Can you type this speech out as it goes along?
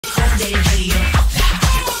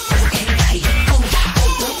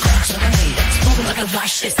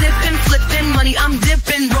Sippin', flippin', money, I'm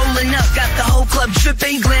dippin', rollin' up, got the whole club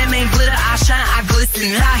trippin', glam and glitter, I shine, I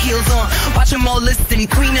glisten, high heels on, watch them all listen,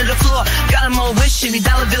 queen of the floor, got them all wishing,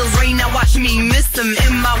 dollar bills rain, now watch me miss them,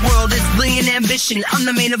 in my world, it's bling and ambition, I'm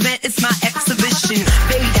the main event, it's my exhibition,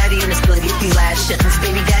 baby daddy in the spilling, get these lashes,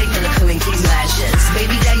 baby daddy gonna come and get these lashes,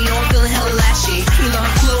 baby daddy, you know I'm feeling hella lashy, he love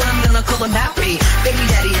cool, I'm gonna call him happy, baby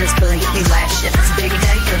daddy in the spilling, get these lashes, baby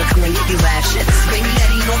daddy gonna come and get these lashes, baby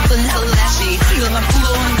daddy, you know I'm feeling hella lashy, he love my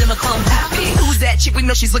cool, I'm gonna call him happy. Who's that chick? We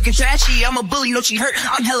know she's looking trashy. I'm a bully, know she hurt.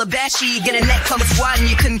 I'm hella bashy. Get a neck from a squad and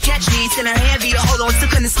you couldn't catch me. Send her hand via hold on, still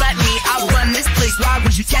couldn't slap me. I run this place. Why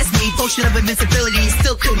would you test me? Potion of invincibility,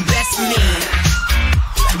 still couldn't best me.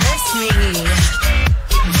 Best me.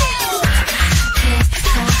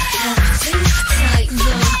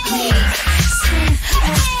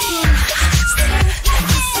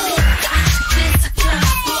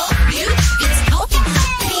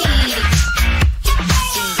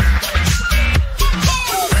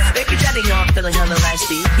 Feeling hella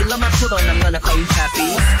lashy. You love my cool and I'm gonna call you Papi.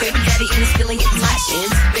 Baby daddy in this feeling, get these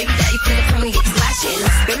lashes. Baby daddy finna come and get these lashes.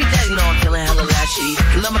 Baby daddy know I'm feeling hella lashy.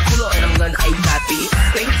 You love my cool and I'm gonna call you Papi.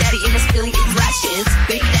 Baby daddy in this feeling, get these lashes.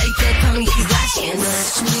 Baby daddy finna come and get these lashes.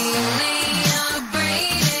 Watch me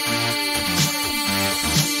celebrate it.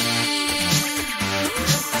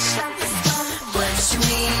 Watch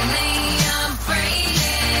me celebrate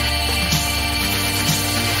it.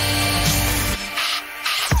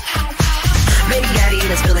 Baby daddy in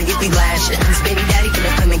this feeling, get these lashes. Baby daddy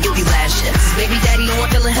gonna come and get these lashes. Baby daddy know I'm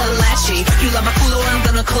feeling hella lashy. You love my cool, I'm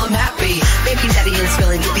gonna call him happy. Baby daddy in this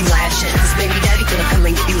feeling, get these lashes. Baby daddy gonna come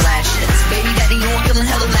and get these lashes. Baby